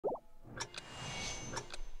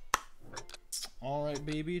Alright,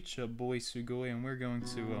 baby, it's your boy Sugoi, and we're going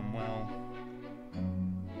to, well,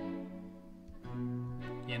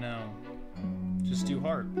 you know, just do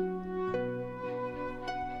harp.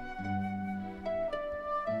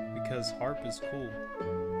 Because harp is cool.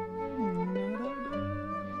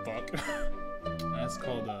 Fuck. That's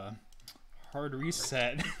called a hard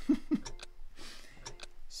reset.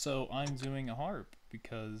 So I'm doing a harp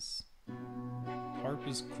because harp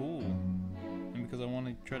is cool. And because I want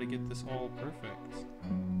to try to get this all perfect.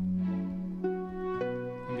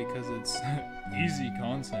 And because it's easy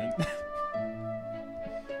content.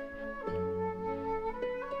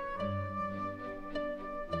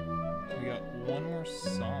 We got one more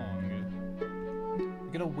song.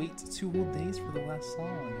 We gotta wait 2 whole days for the last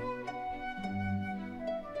song.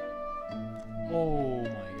 Oh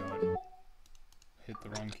my god. Hit the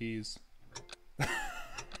wrong keys.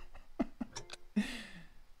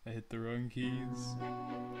 I hit the wrong keys.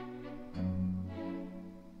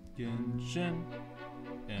 Genshin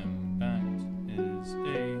Impact is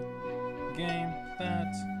a game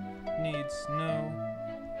that needs no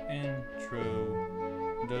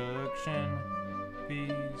introduction.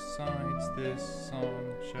 Besides this song,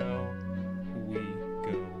 shall we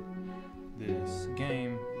go? This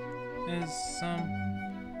game is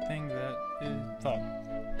something that is... Fuck.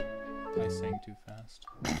 I sang too fast.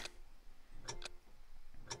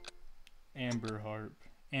 Amber harp.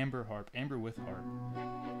 Amber harp. Amber with harp.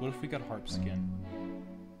 What if we got harp skin?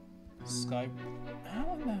 Sky...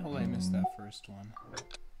 How in the hell did I miss that first one?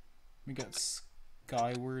 We got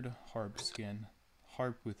skyward harp skin.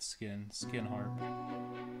 Harp with skin. Skin harp.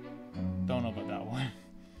 Don't know about that one.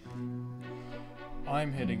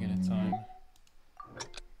 I'm hitting it in time.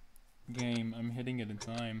 Game, I'm hitting it in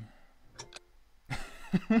time.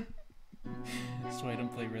 That's why I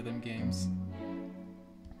don't play rhythm games.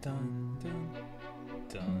 Dun dun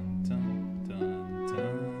dun dun dun dun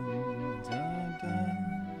dun dun dun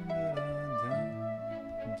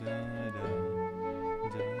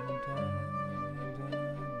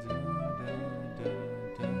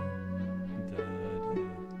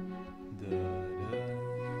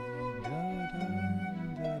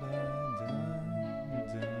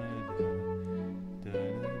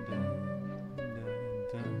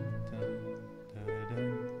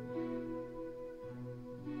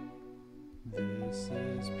This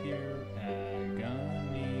is pure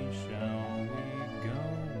agony. Shall we go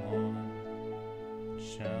on?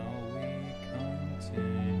 Shall we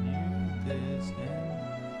continue this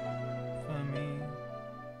infamy?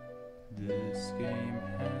 This game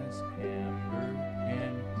has hammer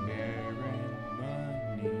and baron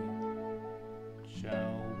money.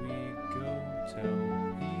 Shall we go tell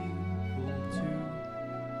people to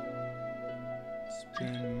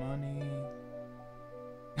spend money?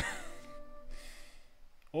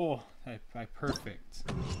 Oh, I perfect.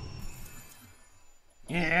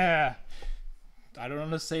 Yeah! I don't know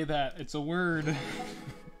how to say that. It's a word.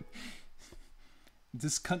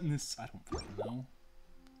 Discuntness. I don't fucking know.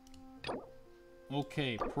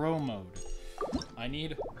 Okay, pro mode. I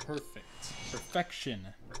need perfect. Perfection.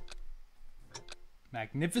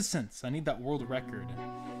 Magnificence. I need that world record.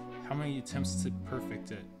 How many attempts to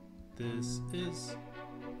perfect it? This is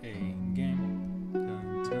a game.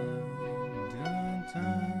 Dun, dun, dun,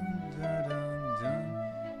 dun, dun, dun,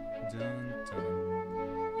 dun, dun.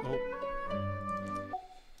 Oh.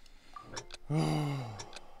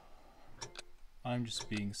 I'm just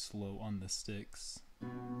being slow on the sticks.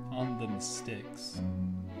 On the sticks.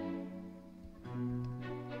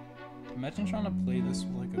 Imagine trying to play this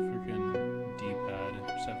with like a freaking D-pad.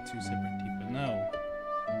 Just have 2 separate D-pads. No.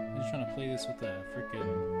 I'm just trying to play this with a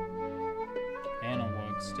freaking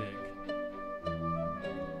analog stick.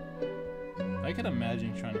 I could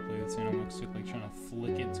imagine trying to play this analog stick, like trying to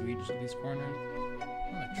flick it to each of these corners.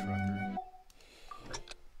 I'm a trucker.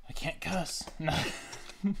 I can't cuss. No.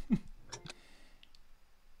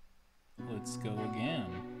 Let's go again.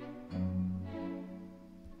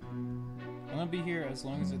 I'm gonna be here as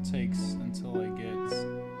long as it takes until I get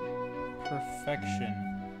perfection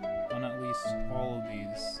on at least all of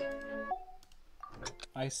these.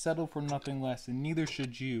 I settle for nothing less, and neither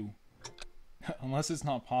should you. Unless it's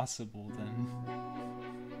not possible, then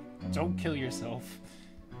don't kill yourself.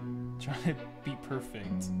 Try to be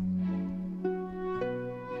perfect.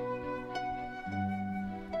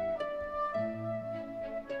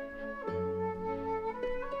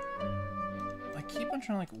 I keep on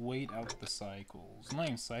trying to like wait out the cycles. Not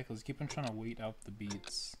even cycles, I keep on trying to wait out the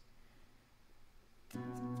beats.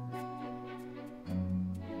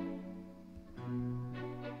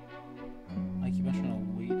 I keep on trying to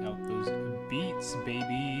wait out those beats,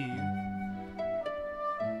 baby.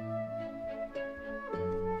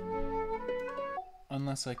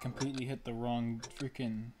 unless I completely hit the wrong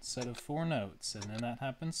freaking set of 4 notes, and then that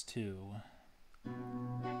happens too.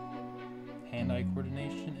 Hand-eye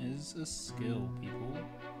coordination is a skill, people.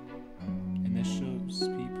 And this shows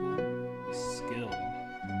people skill.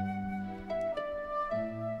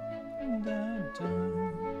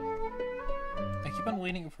 I keep on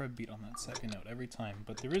waiting for a beat on that second note every time,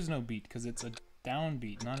 but there is no beat because it's a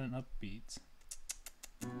downbeat, not an upbeat.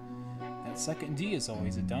 That second D is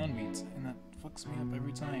always a downbeat, and that fucks me up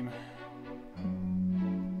every time.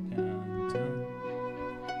 Dun, dun.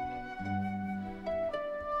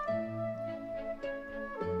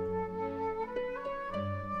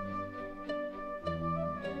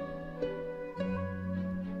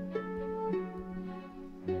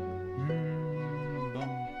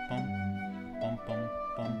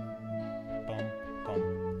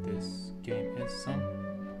 This game is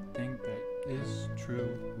something that is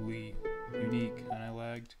truly unique, and I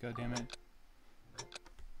lagged, goddammit.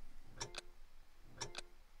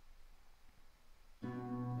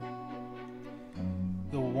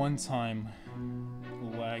 The one time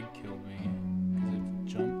lag killed me because it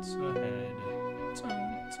jumped ahead. Dun,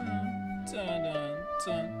 dun, dun,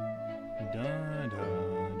 dun, dun, dun, dun,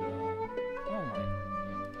 dun. Oh my.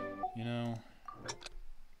 You know,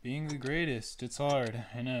 being the greatest, it's hard,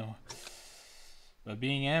 I know. But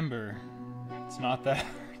being Amber, it's not that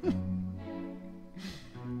hard.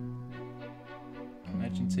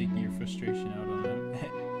 Imagine taking your frustration out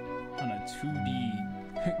on a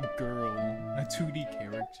 2D girl, a 2D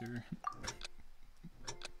character.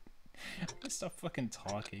 I'm gonna stop fucking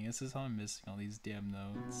talking. This is how I'm missing all these damn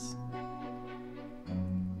notes.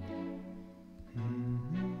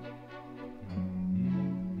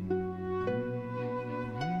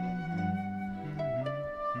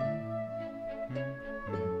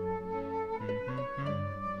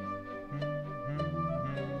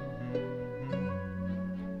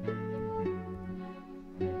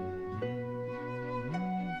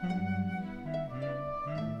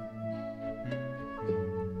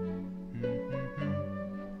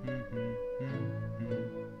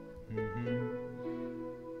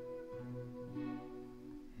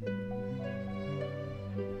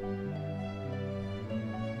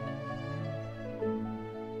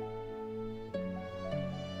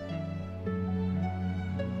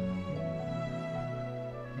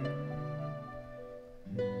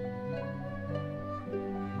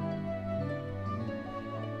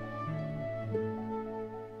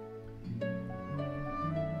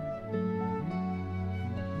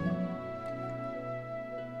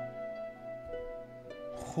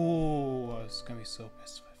 Oh, I was gonna be so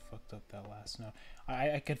pissed if I fucked up that last note.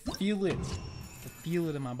 I could feel it. I could feel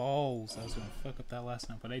it in my balls. I was gonna fuck up that last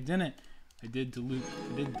note, but I didn't. I did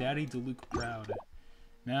Daddy DeLuke proud.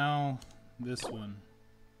 Now, this one.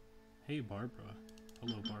 Hey, Barbara.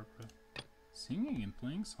 Hello, Barbara. Singing and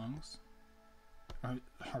playing songs are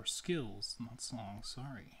skills, not songs.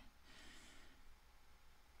 Sorry.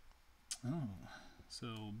 Oh,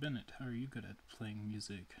 so Bennett, how are you good at playing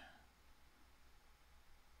music?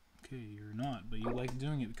 Okay, you're not, but you like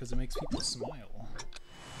doing it because it makes people smile.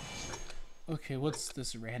 Okay, what's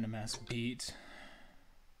this random ass beat?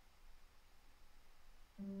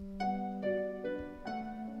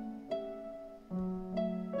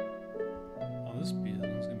 Oh, this beat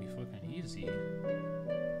one's gonna be fucking easy.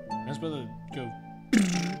 I was about to go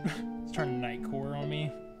it's trying nightcore on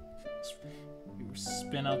me. You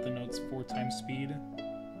spin out the notes 4 times speed.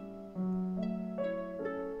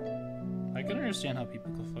 I can understand how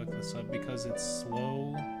people could fuck this up because it's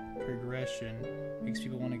slow progression, makes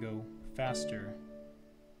people want to go faster.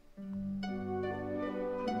 And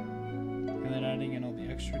then adding in all the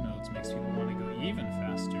extra notes makes people want to go even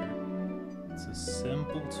faster. It's a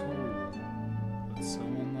simple tool, but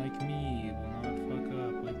someone like me will not fuck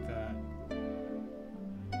up like that.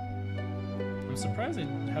 I'm surprised I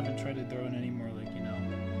haven't tried to throw in any more, like, you know,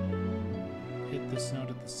 hit this note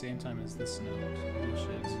at the same time as this note.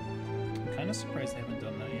 Bullshit. I'm kind of surprised I haven't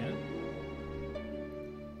done that yet.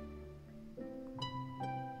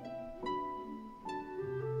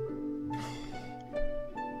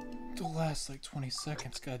 The last like 20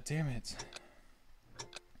 seconds, god damn it.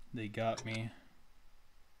 They got me.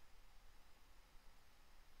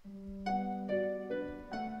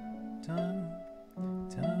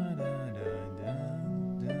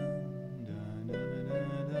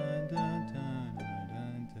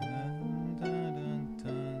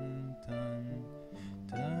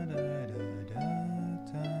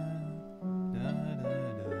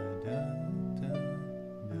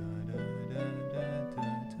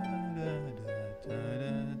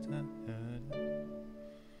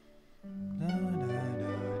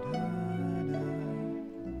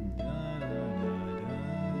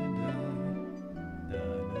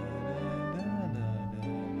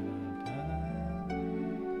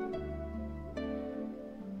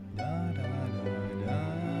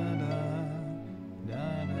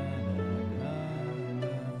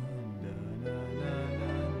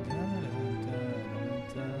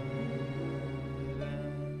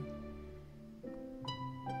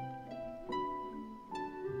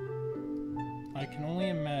 I can only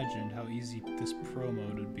imagine how easy this pro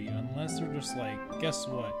mode would be, unless they're just like, guess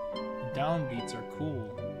what? Downbeats are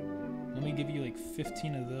cool. Let me give you like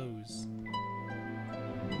 15 of those.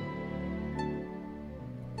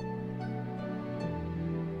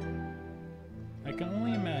 I can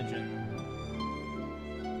only imagine.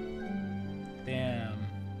 Damn.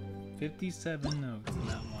 57 notes in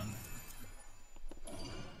that one.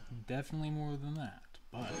 Definitely more than that,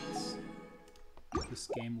 but this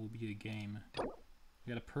game will be a game.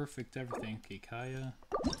 We got a perfect everything. Okay, Kaya.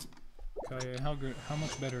 Kaya, how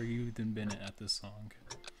much better are you than Bennett at this song?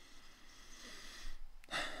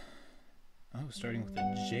 Oh, starting with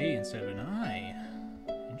a J instead of an I.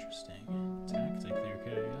 Interesting. Tactic there,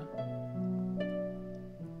 Kaya.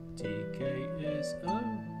 TK is a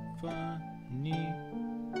funny.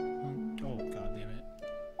 Oh, god damn it. I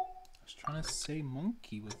was trying to say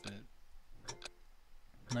monkey with it.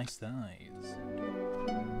 Nice thighs.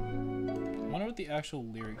 I wonder what the actual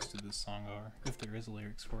lyrics to this song are, if there is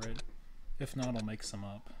lyrics for it. If not, I'll make some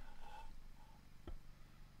up.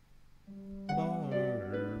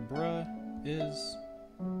 Barbara is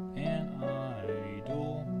an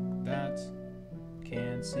idol that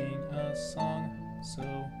can sing a song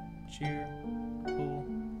so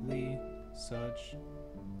cheerfully, such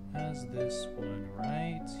as this one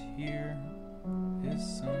right here is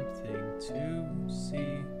something to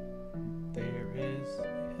see. There is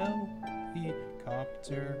a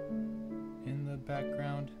helicopter in the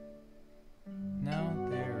background. Now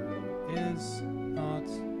there is not,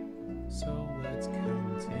 so let's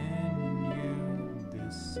continue.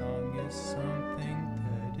 This song is something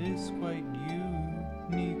that is quite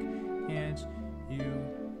unique. Can't you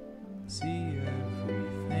see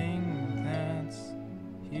everything that's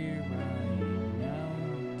here right now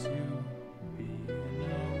to be in a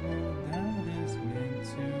world that is meant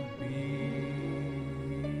to be?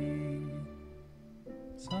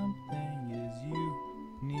 Something is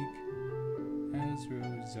unique as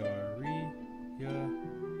Rosaria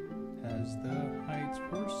has the heights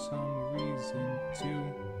for some reason to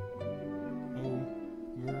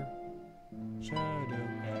overshadow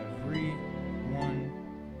everyone.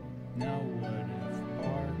 Now what if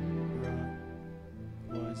Barbara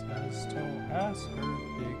was as tall as her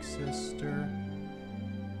big sister?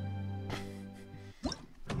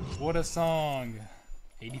 What a song!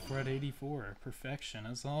 84 out of 84. Perfection,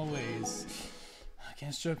 as always. I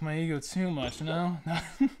can't stroke my ego too much, no?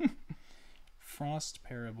 Frost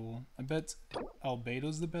Parable. I bet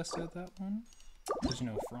Albedo's the best at that one. Because, you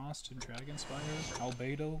know, Frost and Dragonspire.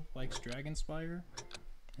 Albedo likes Dragonspire.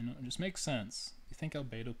 You know, it just makes sense. You think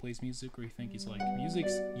Albedo plays music, or you think he's like,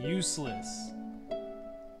 music's useless?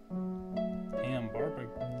 Damn, Barbara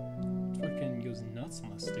freaking goes nuts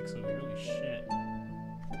on the sticks over here. Holy shit.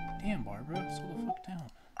 Damn, Barbara, slow the fuck down.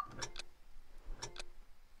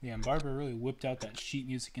 Yeah, and Barbara really whipped out that sheet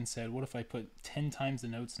music and said, what if I put 10 times the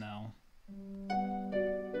notes now?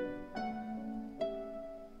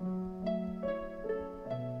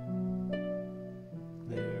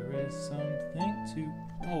 There is something to...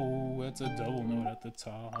 Oh, that's a double note at the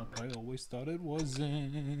top. I always thought it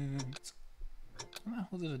wasn't. How the hell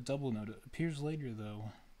is it a double note? It appears later,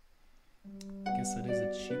 though. I guess that is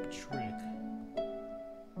a cheap trick.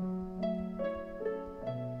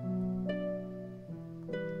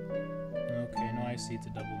 Okay, no, I see it's a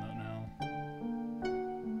double note now.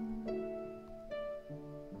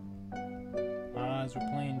 Eyes are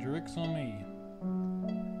playing tricks on me.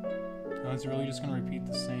 Oh, it's really just gonna repeat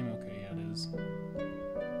the same? Okay, yeah, it is.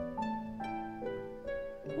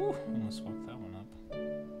 Whew, almost fucked that one up.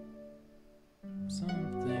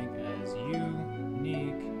 Something as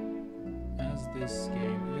unique as this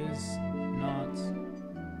game is not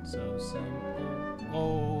so simple.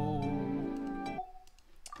 Oh!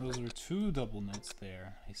 Those were two double notes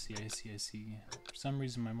there. I see, I see, I see. For some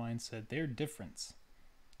reason my mind said they're different.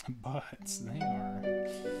 But they are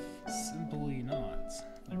simply not.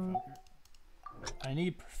 Motherfucker. I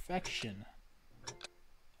need perfection.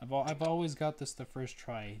 I've always got this the first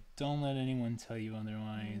try. Don't let anyone tell you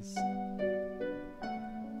otherwise.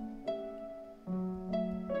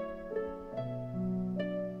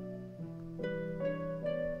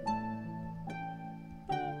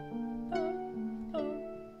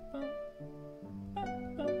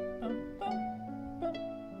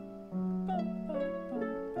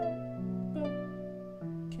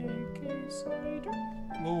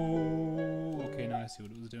 Oh, okay, now I see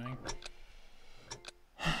what it was doing.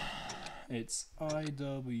 It's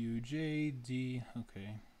IWJD,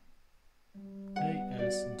 okay.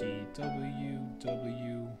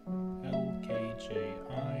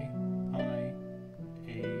 ASDWWLKJI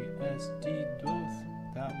IASD, both.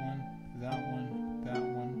 That one,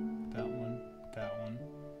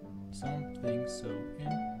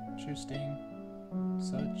 interesting,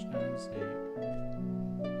 such as my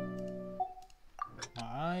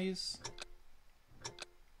eyes.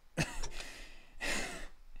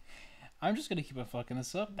 I'm just gonna keep on fucking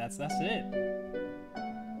this up. That's it.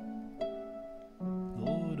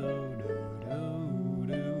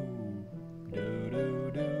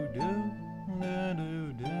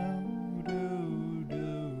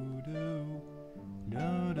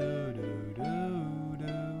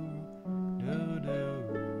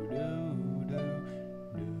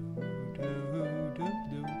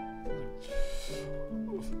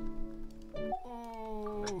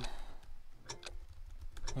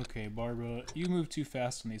 Okay, Barbara, you move too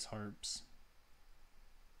fast on these harps.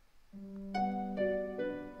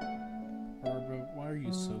 Barbara, why are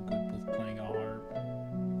you so good with playing a harp?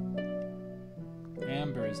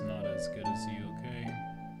 Amber is not as good as you, okay?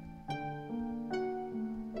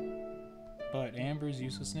 But Amber's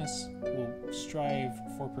uselessness will strive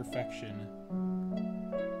for perfection.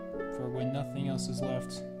 For when nothing else is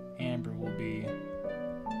left, Amber will be...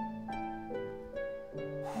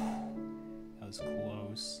 That was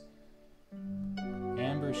close.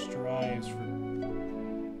 Amber strives for...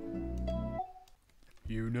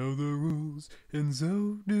 You know the rules, and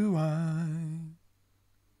so do I.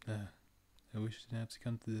 I wish I didn't have to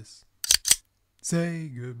come to this. Say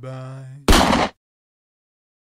goodbye.